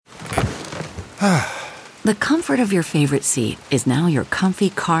The comfort of your favorite seat is now your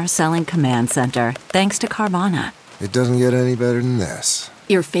comfy car selling command center, thanks to Carvana. It doesn't get any better than this.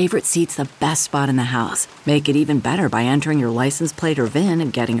 Your favorite seat's the best spot in the house. Make it even better by entering your license plate or VIN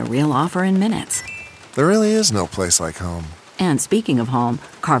and getting a real offer in minutes. There really is no place like home. And speaking of home,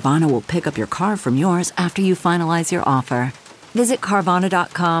 Carvana will pick up your car from yours after you finalize your offer. Visit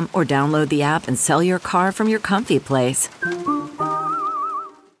Carvana.com or download the app and sell your car from your comfy place.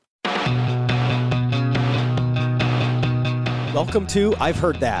 Welcome to I've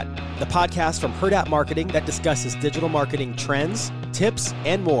Heard That, the podcast from Heard At Marketing that discusses digital marketing trends, tips,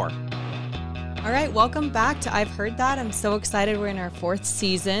 and more. All right, welcome back to I've Heard That. I'm so excited. We're in our 4th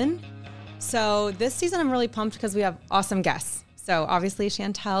season. So this season I'm really pumped because we have awesome guests. So obviously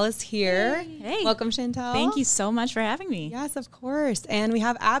Chantel is here. Hey. Welcome, Chantel. Thank you so much for having me. Yes, of course. And we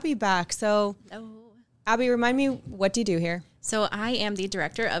have Abby back. So Abby, remind me, what do you do here? So I am the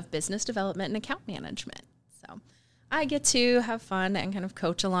Director of Business Development and Account Management. So I get to have fun and kind of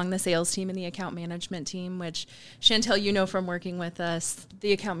coach along the sales team and the account management team, which Chantel, you know from working with us,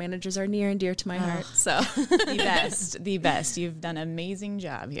 the account managers are near and dear to my heart. So The best. You've done an amazing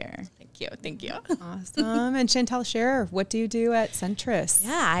job here. Thank you. Awesome. And Chantel, share, what do you do at Centris?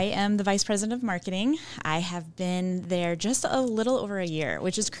 Yeah, I am the Vice President of Marketing. I have been there just a little over a year,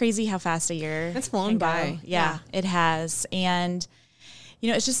 which is crazy how fast a year It's flown by. Yeah, it has. And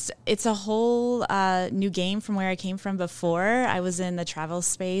you know, it's a whole new game from where I came from before. I was in the travel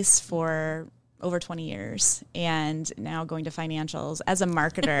space for over 20 years and now going to financials as a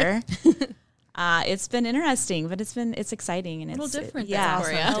marketer. It's been interesting, but it's exciting and A little it's different. Yeah,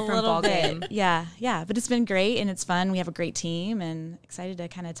 for you. a Different little ball bit. game. Yeah, but it's been great and it's fun. We have a great team and excited to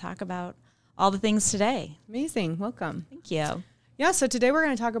kind of talk about all the things today. Amazing. Welcome. Thank you. Yeah, so today we're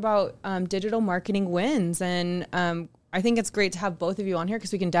going to talk about digital marketing wins. And I think it's great to have both of you on here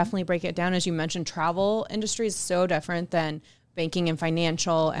because we can definitely break it down. As you mentioned, travel industry is so different than banking and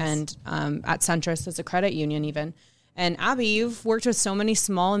financial and at Centris as a credit union even. And Abby, you've worked with so many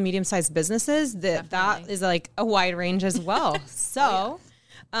small and medium-sized businesses that is like a wide range as well. So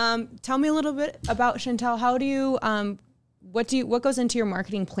tell me a little bit about Chantel. How do you, what goes into your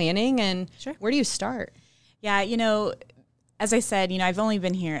marketing planning and where do you start? Yeah, you know, as I said, you know, I've only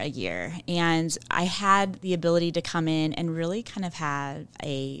been here a year and I had the ability to come in and really kind of have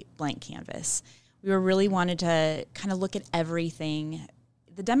a blank canvas. We really wanted to kind of look at everything.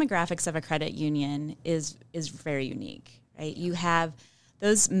 The demographics of a credit union is very unique, right? You have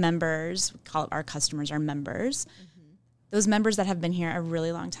those members, we call it our customers, our members. Mm-hmm. Those members that have been here a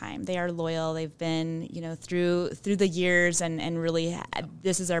really long time. They are loyal. They've been, you know, through the years and really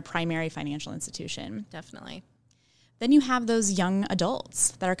this is our primary financial institution. Definitely. Then you have those young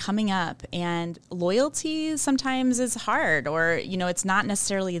adults that are coming up and loyalty sometimes is hard or, you know, it's not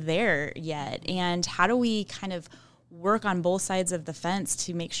necessarily there yet. And how do we kind of work on both sides of the fence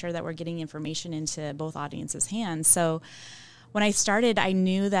to make sure that we're getting information into both audiences' hands? So when I started, I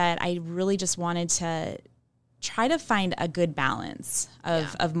knew that I really just wanted to try to find a good balance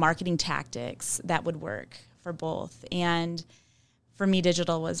of marketing tactics that would work for both. And for me,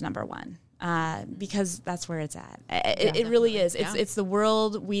 digital was number one. Because that's where it's at. It really is. It's the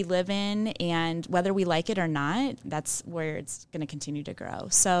world we live in, and whether we like it or not, that's where it's going to continue to grow.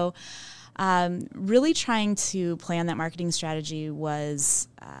 So really trying to plan that marketing strategy was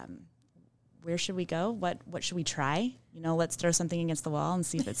where should we go? What should we try? You know, let's throw something against the wall and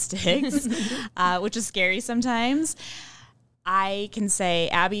see if it sticks, which is scary sometimes. I can say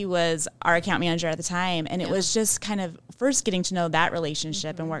Abby was our account manager at the time, and it was just kind of first getting to know that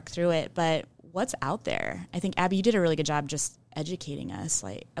relationship and work through it. But what's out there? I think, Abby, you did a really good job just educating us.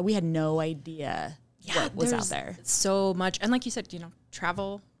 Like, we had no idea what was out there. So much. And like you said, you know,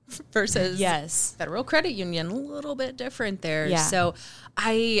 travel versus Federal Credit Union, a little bit different there. Yeah. So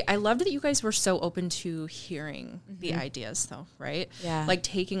I loved that you guys were so open to hearing the ideas though, right? Yeah. Like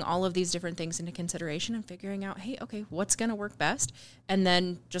taking all of these different things into consideration and figuring out, hey, okay, what's going to work best? And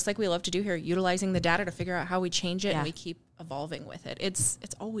then just like we love to do here, utilizing the data to figure out how we change it and we keep evolving with it. It's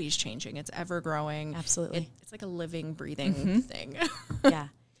always changing. It's ever growing. Absolutely. It's like a living, breathing thing. Yeah.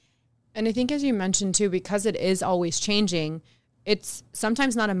 And I think as you mentioned too, because it is always changing, it's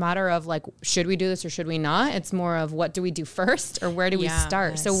sometimes not a matter of like, should we do this or should we not? It's more of what do we do first or where do we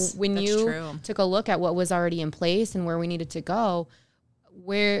start? Yes, so when you took a look at what was already in place and where we needed to go,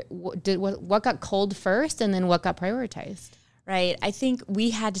 what got culled first and then what got prioritized? Right. I think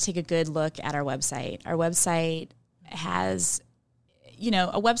we had to take a good look at our website. Our website has, you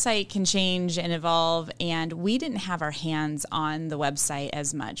know, a website can change and evolve, and we didn't have our hands on the website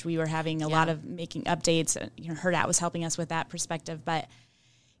as much. We were having a lot of making updates. You know, Heard At was helping us with that perspective, but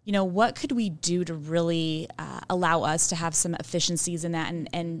what could we do to really allow us to have some efficiencies in that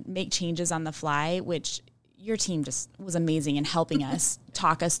and make changes on the fly, which your team just was amazing in helping us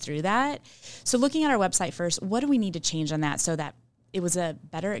talk us through that. So looking at our website first, what do we need to change on that so that it was a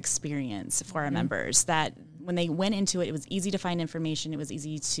better experience for our members, that when they went into it, it was easy to find information. It was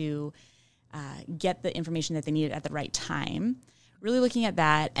easy to get the information that they needed at the right time. Really looking at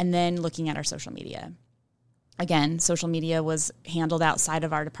that, and then looking at our social media. Again, social media was handled outside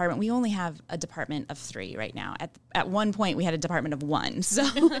of our department. We only have a department of 3 right now. At one point, we had a department of 1. So,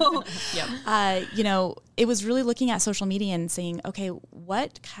 it was really looking at social media and saying, okay,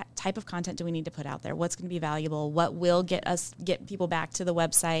 what type of content do we need to put out there? What's going to be valuable? What will get people back to the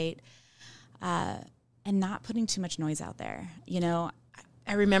website? And not putting too much noise out there.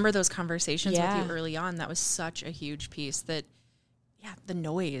 I remember those conversations with Yeah. you early on. That was such a huge piece that, the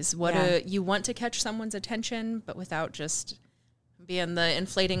noise. You want to catch someone's attention, but without just being the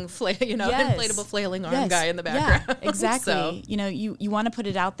inflating, inflatable flailing arm guy in the background. Yeah, exactly. So. You want to put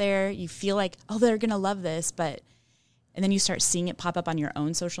it out there. You feel like, oh, they're going to love this, and then you start seeing it pop up on your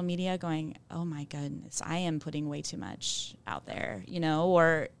own social media going, oh my goodness, I am putting way too much out there,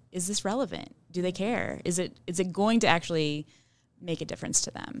 or is this relevant? Do they care? Is it going to actually make a difference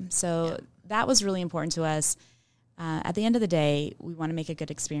to them? So that was really important to us. At the end of the day, we want to make a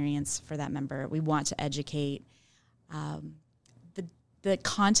good experience for that member. We want to educate. The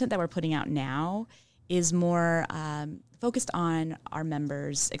content that we're putting out now is more focused on our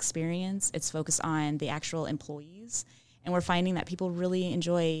members' experience. It's focused on the actual employees, and we're finding that people really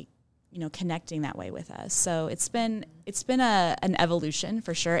enjoy, connecting that way with us. So it's been an evolution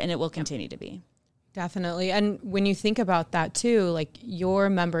for sure, and it will continue to be. Definitely. And when you think about that too, like your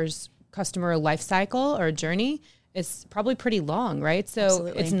members' customer life cycle or journey, it's probably pretty long, right? So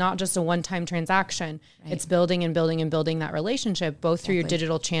Absolutely. It's not just a one-time transaction. Right. It's building and building and building that relationship, both through your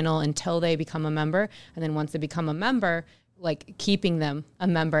digital channel until they become a member. And then once they become a member, like keeping them a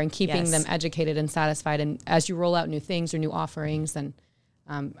member and keeping them educated and satisfied. And as you roll out new things or new offerings, and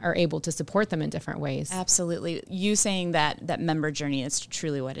are able to support them in different ways. Absolutely. You saying that member journey is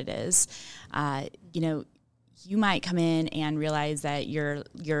truly what it is. You might come in and realize that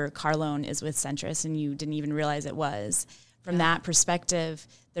your car loan is with Centris and you didn't even realize it was. From that perspective,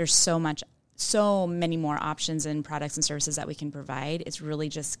 there's so many more options and products and services that we can provide. It's really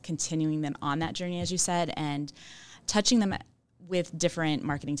just continuing them on that journey, as you said, and touching them with different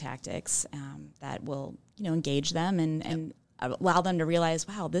marketing tactics that will, engage them and allow them to realize,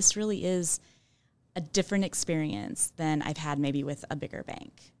 wow, this really is a different experience than I've had maybe with a bigger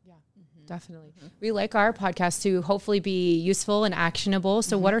bank. Definitely. Mm-hmm. We like our podcast to hopefully be useful and actionable.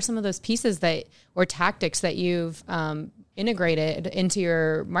 So what are some of those pieces or tactics that you've integrated into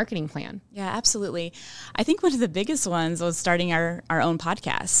your marketing plan? Yeah, absolutely. I think one of the biggest ones was starting our own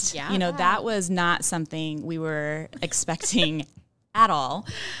podcast. Yeah. That was not something we were expecting at all.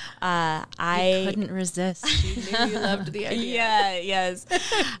 I couldn't resist. You knew you loved the idea. Yeah, yes.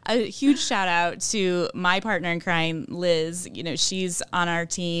 A huge shout out to my partner in crime, Liz. She's on our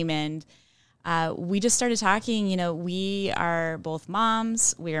team, and we just started talking. We are both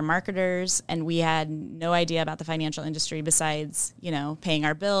moms, we are marketers, and we had no idea about the financial industry besides, paying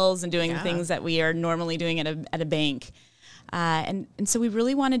our bills and doing the things that we are normally doing at a bank. And so we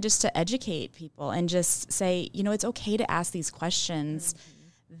really wanted just to educate people and just say, it's okay to ask these questions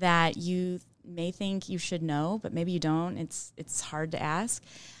that you may think you should know, but maybe you don't. It's hard to ask.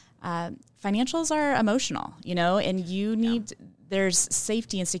 Financials are emotional, and you need, there's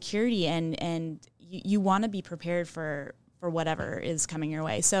safety and security, and you want to be prepared for whatever is coming your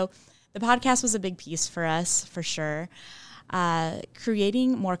way. So the podcast was a big piece for us, for sure.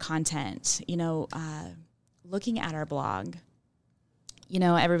 Creating more content, looking at our blog,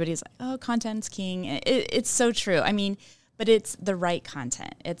 everybody's like, oh, content's king. It's so true. I mean, but it's the right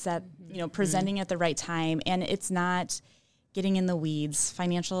content. It's that, presenting at the right time, and it's not getting in the weeds.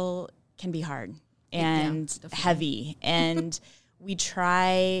 Financial can be hard and heavy. And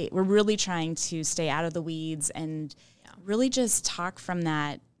we're really trying to stay out of the weeds and really just talk from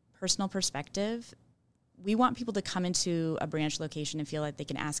that personal perspective. We want people to come into a branch location and feel like they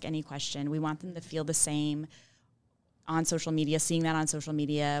can ask any question. We want them to feel the same on social media, seeing that on social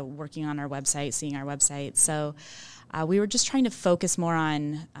media, working on our website, seeing our website. So we were just trying to focus more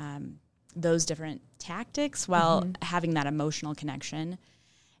on those different tactics while having that emotional connection.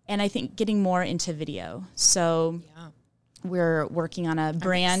 And I think getting more into video. So we're working on a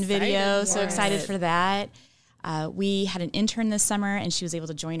brand video, so excited for that. We had an intern this summer, and she was able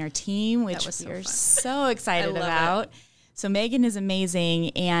to join our team, which we're so excited about. So Megan is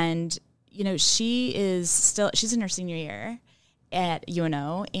amazing, and she's in her senior year, at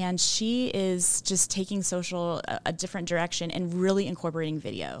UNO, and she is just taking social a different direction and really incorporating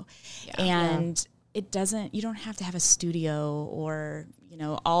video. And it doesn't, you don't have to have a studio or, you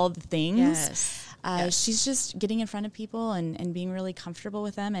know, all the things. She's just getting in front of people and being really comfortable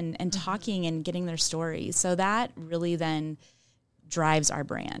with them and talking and getting their stories. So that really then drives our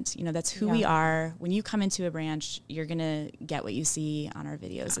brand. You know, that's who we are. When you come into a branch, you're going to get what you see on our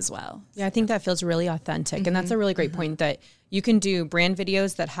videos as well. Yeah, I think that feels really authentic. And that's a really great point, that you can do brand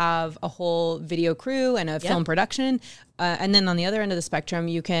videos that have a whole video crew and a film production. And then on the other end of the spectrum,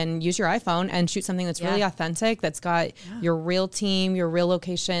 you can use your iPhone and shoot something that's really authentic, that's got your real team, your real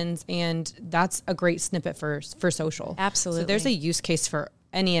locations. And that's a great snippet for social. Absolutely. So there's a use case for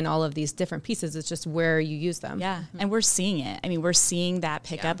any and all of these different pieces. It's just where you use them. Yeah. And we're seeing it. I mean, we're seeing that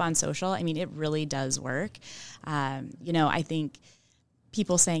pick up on social. I mean, it really does work. You know, I think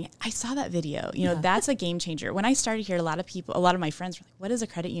people saying, I saw that video, you know, that's a game changer. When I started here, a lot of my friends were like, what is a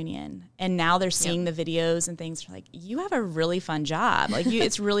credit union? And now they're seeing the videos and things. They're like, you have a really fun job. Like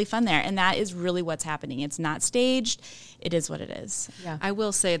it's really fun there. And that is really what's happening. It's not staged. It is what it is. Yeah. I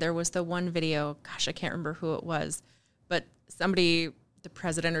will say there was the one video, gosh, I can't remember who it was, but somebody, the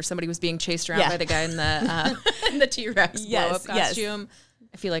president or somebody, was being chased around by the guy in the in the T-Rex blow-up costume.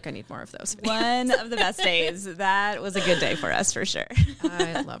 I feel like I need more of those videos. One of the best days. That was a good day for us, for sure.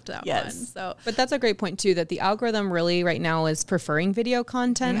 I loved that one. So, but that's a great point too, that the algorithm really right now is preferring video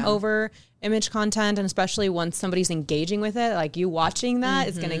content over image content. And especially once somebody's engaging with it, like you watching that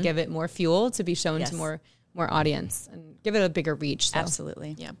is going to give it more fuel to be shown to more audience and give it a bigger reach. So.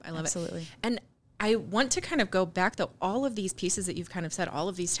 Absolutely. Yeah, I love it. And I want to kind of go back, though, all of these pieces that you've kind of said, all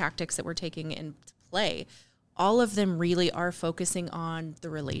of these tactics that we're taking into play, all of them really are focusing on the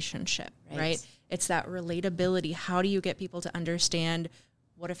relationship, right? It's that relatability. How do you get people to understand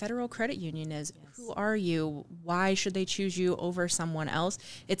what a federal credit union is? Who are you? Why should they choose you over someone else?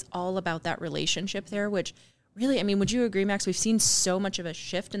 It's all about that relationship there, which really, I mean, would you agree, Max? We've seen so much of a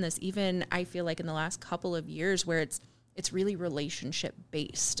shift in this, even I feel like in the last couple of years, where it's really relationship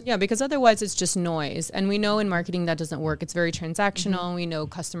based. Yeah, because otherwise it's just noise. And we know in marketing that doesn't work. It's very transactional. We know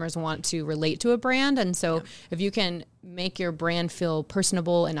customers want to relate to a brand. And so if you can make your brand feel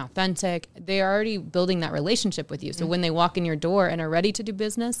personable and authentic, they're already building that relationship with you. So when they walk in your door and are ready to do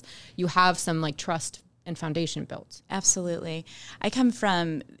business, you have some like trust and foundation built. Absolutely. I come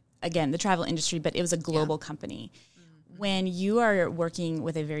from, again, the travel industry, but it was a global company. When you are working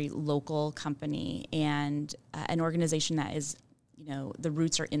with a very local company and an organization that is, you know, the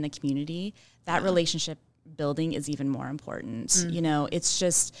roots are in the community, that relationship building is even more important. You know, it's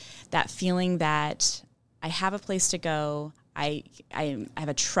just that feeling that I have a place to go. I have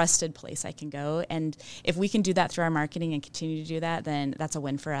a trusted place I can go. And if we can do that through our marketing and continue to do that, then that's a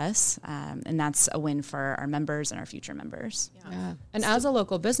win for us. And that's a win for our members and our future members. Yeah. And as a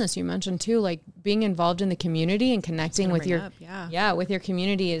local business, you mentioned too, like being involved in the community and connecting with your, with your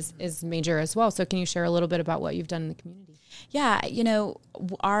community is major as well. So can you share a little bit about what you've done in the community? Yeah, you know,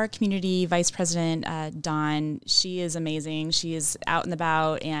 our community vice president, Dawn, she is amazing. She is out and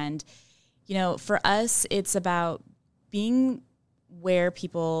about. And, you know, for us, it's about being where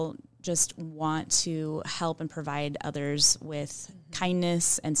people just want to help and provide others with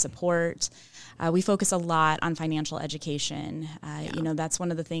kindness and support. We focus a lot on financial education. You know, that's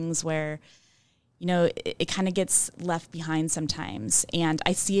one of the things where, you know, it kind of gets left behind sometimes. And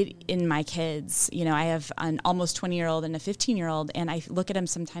I see it in my kids. You know, I have an almost 20-year-old and a 15-year-old, and I look at them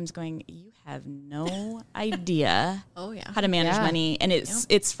sometimes going, you have no idea how to manage money. And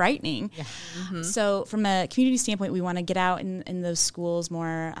it's frightening. Yeah. So from a community standpoint, we want to get out in those schools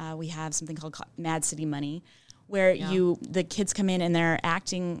more. We have something called Mad City Money, where the kids come in and they're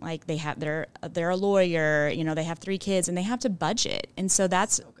acting like they're a lawyer, you know, they have 3 kids and they have to budget. And so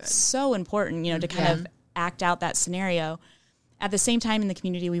that's so important, you know, to kind of act out that scenario. At the same time in the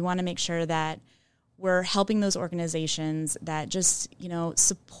community, we want to make sure that we're helping those organizations that just, you know,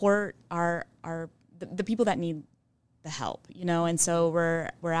 support the people that need the help, you know. And so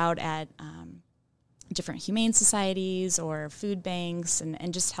we're out at different humane societies or food banks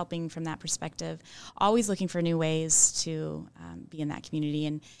and just helping from that perspective, always looking for new ways to be in that community.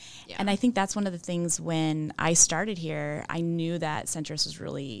 And I think that's one of the things when I started here, I knew that Centris was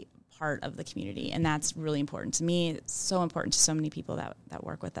really part of the community, and that's really important to me. It's so important to so many people that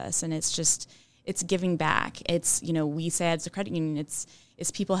work with us, and it's giving back. It's, you know, we say as a credit union,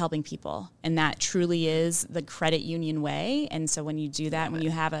 it's people helping people, and that truly is the credit union way. And so when you do that, when you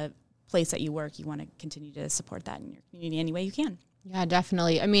have a place that you work, you want to continue to support that in your community any way you can. Yeah,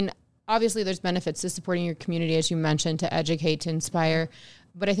 definitely. I mean, obviously there's benefits to supporting your community, as you mentioned, to educate, to inspire.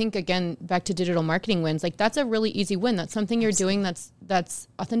 But I think, again, back to digital marketing wins, like that's a really easy win. That's something you're doing that's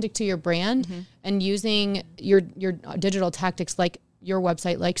authentic to your brand, and using your digital tactics like your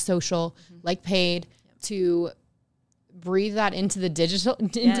website, like social, like paid, to breathe that into the digital,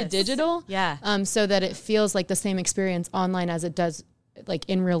 so that it feels like the same experience online as it does like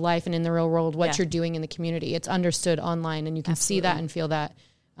in real life and in the real world, what you're doing in the community. It's understood online, and you can see that and feel that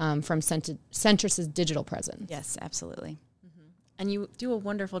from Centris's digital presence. Yes, absolutely. And you do a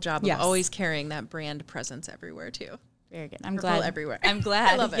wonderful job of always carrying that brand presence everywhere too. Very good. I'm purple glad. Everywhere. I'm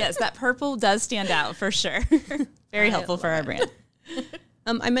glad. I love it. Yes, that purple does stand out for sure. Very helpful for our brand.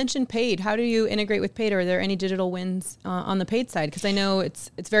 I mentioned paid. How do you integrate with paid? Are there any digital wins on the paid side? Because I know it's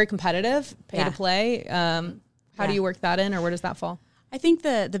very competitive, pay to play. How do you work that in, or where does that fall? I think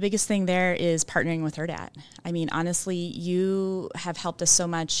the biggest thing there is partnering with Hurrdat. I mean, honestly, you have helped us so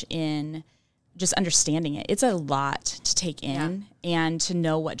much in just understanding it. It's a lot to take in and to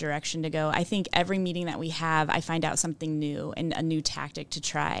know what direction to go. I think every meeting that we have, I find out something new and a new tactic to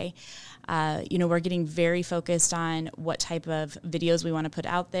try. We're getting very focused on what type of videos we want to put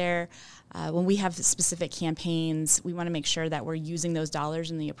out there. When we have specific campaigns, we want to make sure that we're using those dollars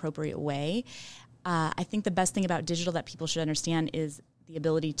in the appropriate way. I think the best thing about digital that people should understand is the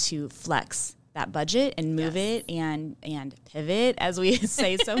ability to flex that budget and move it and pivot, as we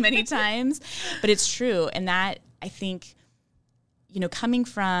say so many times. But it's true. And that, I think, coming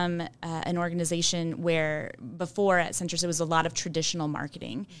from an organization where before at Centris, it was a lot of traditional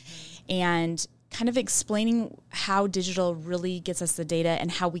marketing and kind of explaining how digital really gets us the data and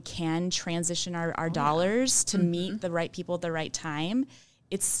how we can transition our dollars to meet the right people at the right time.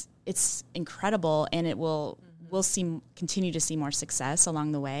 It's incredible, and we'll continue to see more success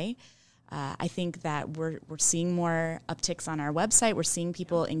along the way. I think that we're seeing more upticks on our website. We're seeing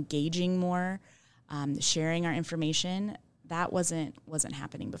people engaging more, sharing our information. That wasn't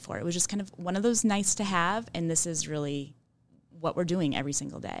happening before. It was just kind of one of those nice to have, and this is really what we're doing every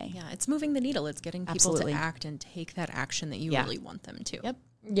single day. Yeah, it's moving the needle. It's getting people to act and take that action that you really want them to. Yep.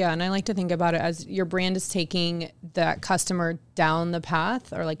 Yeah, and I like to think about it as your brand is taking that customer down the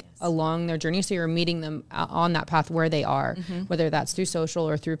path or along their journey. So you're meeting them on that path where they are, whether that's through social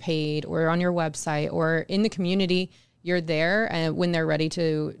or through paid or on your website or in the community. You're there and when they're ready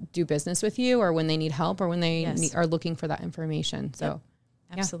to do business with you or when they need help or when they are looking for that information. So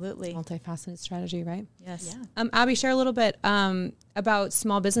absolutely. Multifaceted strategy, right? Yes. Yeah. Abby, share a little bit about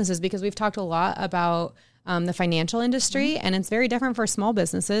small businesses, because we've talked a lot about the financial industry, and it's very different for small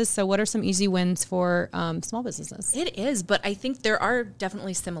businesses. So what are some easy wins for small businesses? It is, but I think there are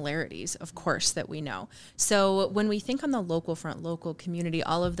definitely similarities, of course, that we know. So when we think on the local front, local community,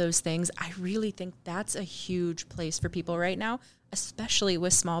 all of those things, I really think that's a huge place for people right now, especially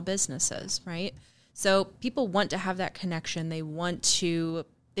with small businesses, right? So people want to have that connection. They want to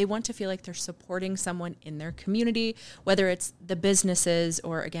feel like they're supporting someone in their community, whether it's the businesses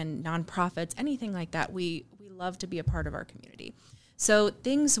or, again, nonprofits, anything like that. We love to be a part of our community. So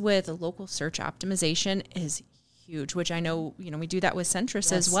things with local search optimization is huge, which I know, we do that with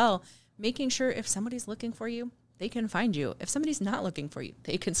Centris as well, making sure if somebody's looking for you, they can find you. If somebody's not looking for you,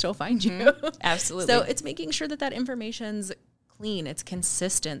 they can still find you. Absolutely. So it's making sure that information's clean, it's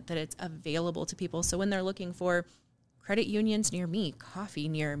consistent, that it's available to people. So when they're looking for credit unions near me, coffee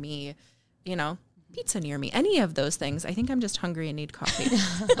near me, pizza near me, any of those things. I think I'm just hungry and need coffee.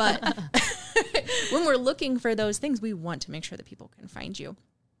 But when we're looking for those things, we want to make sure that people can find you.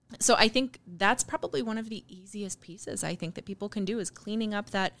 So I think that's probably one of the easiest pieces I think that people can do is cleaning up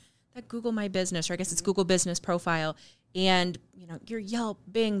that Google My Business, or I guess it's Google Business profile, and your Yelp,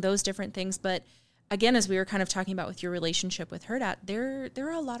 Bing, those different things. But again, as we were kind of talking about with your relationship with Hurrdat, there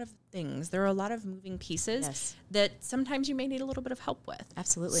are a lot of things. There are a lot of moving pieces that sometimes you may need a little bit of help with.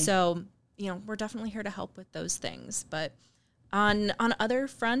 Absolutely. So, we're definitely here to help with those things. But on other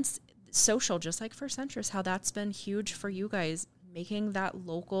fronts, social, just like for Centris, how that's been huge for you guys, making that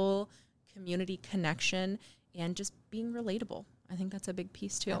local community connection and just being relatable. I think that's a big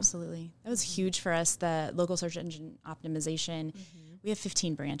piece too. Absolutely. That was huge for us, the local search engine optimization. We have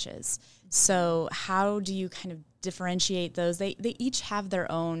 15 branches. So how do you kind of differentiate those? They each have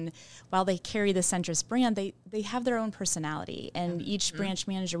their own, while they carry the Centris brand, they have their own personality. And each branch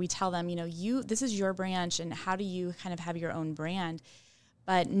manager, we tell them, this is your branch, and how do you kind of have your own brand?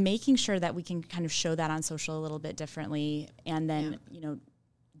 But making sure that we can kind of show that on social a little bit differently, and then,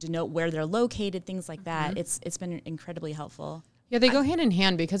 denote where they're located, things like that. It's been incredibly helpful. Yeah, they go hand in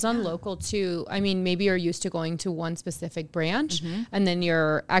hand because on local too, I mean, maybe you're used to going to one specific branch and then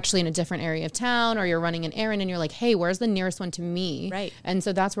you're actually in a different area of town or you're running an errand and you're like, hey, where's the nearest one to me? Right. And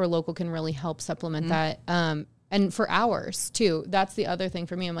so that's where local can really help supplement that. And for hours too, that's the other thing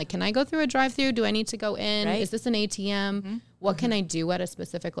for me. I'm like, can I go through a drive-through? Do I need to go in? Right. Is this an ATM? What can I do at a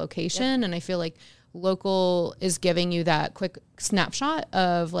specific location? And I feel like local is giving you that quick snapshot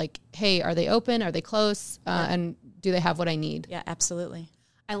of like, hey, are they open? Are they close? And do they have what I need? Yeah, absolutely.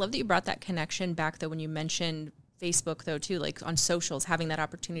 I love that you brought that connection back, though, when you mentioned Facebook, though, too, like on socials, having that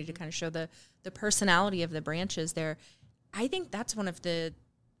opportunity to kind of show the personality of the branches there. I think that's one of the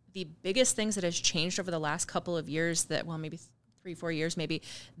biggest things that has changed over the last couple of years that, well, maybe 3-4 years, maybe,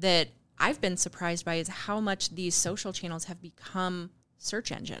 that I've been surprised by is how much these social channels have become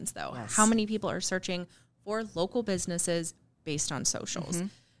search engines, though. Yes. How many people are searching for local businesses based on socials.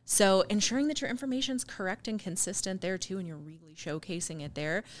 So ensuring that your information's correct and consistent there too, and you're really showcasing it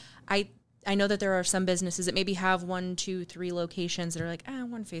there. I know that there are some businesses that maybe have 1, 2, 3 locations that are like,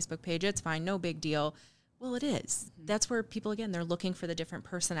 one Facebook page, it's fine, no big deal. Well, it is. That's where people, again, they're looking for the different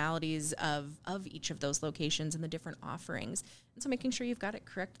personalities of each of those locations and the different offerings. And so making sure you've got it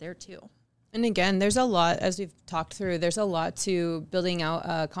correct there too. And again, there's a lot, as we've talked through, there's a lot to building out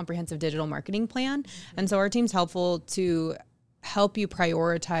a comprehensive digital marketing plan. And so our team's helpful to help you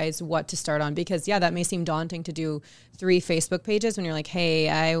prioritize what to start on because, yeah, that may seem daunting to do 3 Facebook pages when you're like, hey,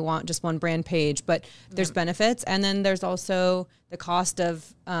 I want just one brand page, but there's benefits. And then there's also the cost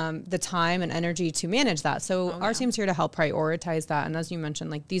of the time and energy to manage that. So our team's here to help prioritize that. And as you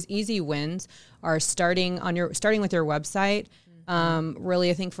mentioned, like these easy wins are starting with your website. Really,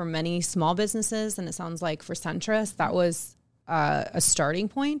 I think for many small businesses, and it sounds like for Centris, that was a starting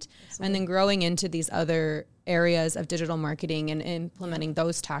point. Absolutely. And then growing into these other areas of digital marketing and implementing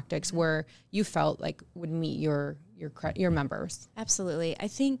those tactics where you felt like would meet your members. Absolutely. I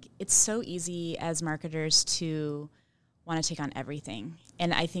think it's so easy as marketers to want to take on everything.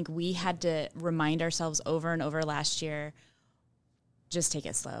 And I think we had to remind ourselves over and over last year, just take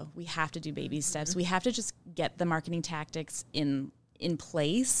it slow. We have to do baby steps. We have to just get the marketing tactics in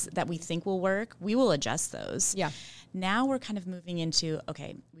place that we think will work. We will adjust those. Yeah. Now we're kind of moving into,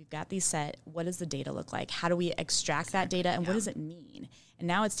 okay, we've got these set. What does the data look like? How do we extract that data and what does it mean? And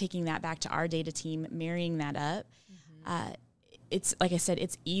now it's taking that back to our data team, marrying that up. It's like I said,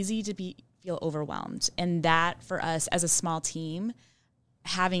 it's easy to feel overwhelmed. And that for us as a small team,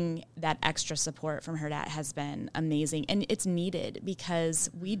 having that extra support from Hurrdat has been amazing. And it's needed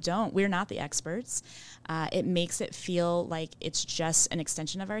because we're not the experts. It makes it feel like it's just an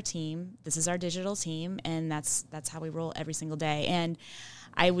extension of our team. This is our digital team, and that's how we roll every single day. And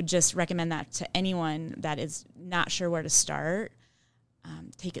I would just recommend that to anyone that is not sure where to start.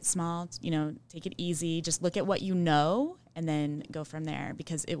 Take it small, take it easy. Just look at what you know and then go from there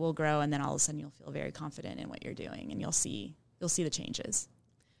because it will grow. And then all of a sudden you'll feel very confident in what you're doing and you'll see the changes.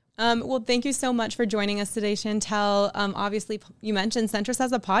 Well, thank you so much for joining us today, Chantel. Obviously, you mentioned Centris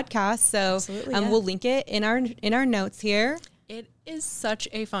has a podcast, so we'll link it in our notes here. It is such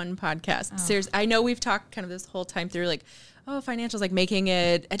a fun podcast. Seriously, I know we've talked kind of this whole time through like, financials, like making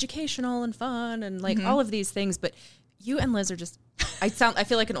it educational and fun and like all of these things, but you and Liz are just, I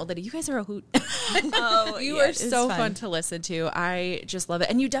feel like an old lady. You guys are a hoot. You are so fun to listen to. I just love it.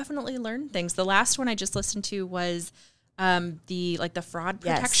 And you definitely learn things. The last one I just listened to was the fraud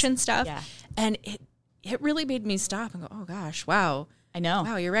protection stuff. Yeah. And it really made me stop and go, oh gosh, wow. I know.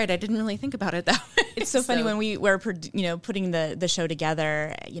 Wow, you're right. I didn't really think about it that way. It's so funny when we were, putting the show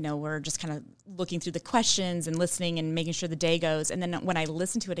together, we're just kind of looking through the questions and listening and making sure the day goes. And then when I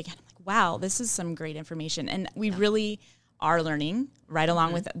listen to it again, I'm like, wow, this is some great information. And we really are learning right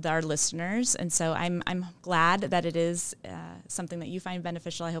along with our listeners. And so I'm glad that it is something that you find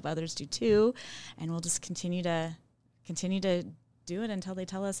beneficial. I hope others do too. And we'll just continue to do it until they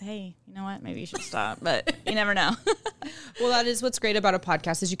tell us, hey, you know what, maybe you should stop, but you never know. Well, that is what's great about a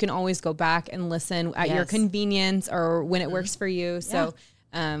podcast is you can always go back and listen at your convenience or when it works for you. So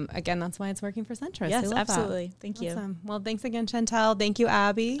again, that's why it's working for Centris. Yes, absolutely. That. Thank you. Awesome. Well, thanks again, Chantel. Thank you,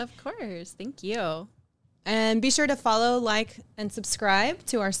 Abby. Of course. Thank you. And be sure to follow, like, and subscribe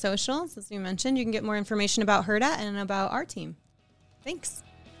to our socials. As we mentioned, you can get more information about Hurrdat and about our team. Thanks.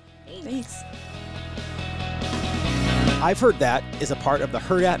 Thanks. I've Heard That is a part of the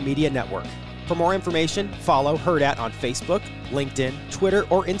Hurrdat Media Network. For more information, follow Hurrdat on Facebook, LinkedIn, Twitter,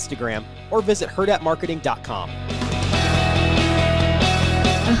 or Instagram, or visit hurrdatmarketing.com.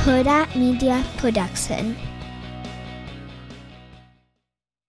 A Hurrdat Media Production.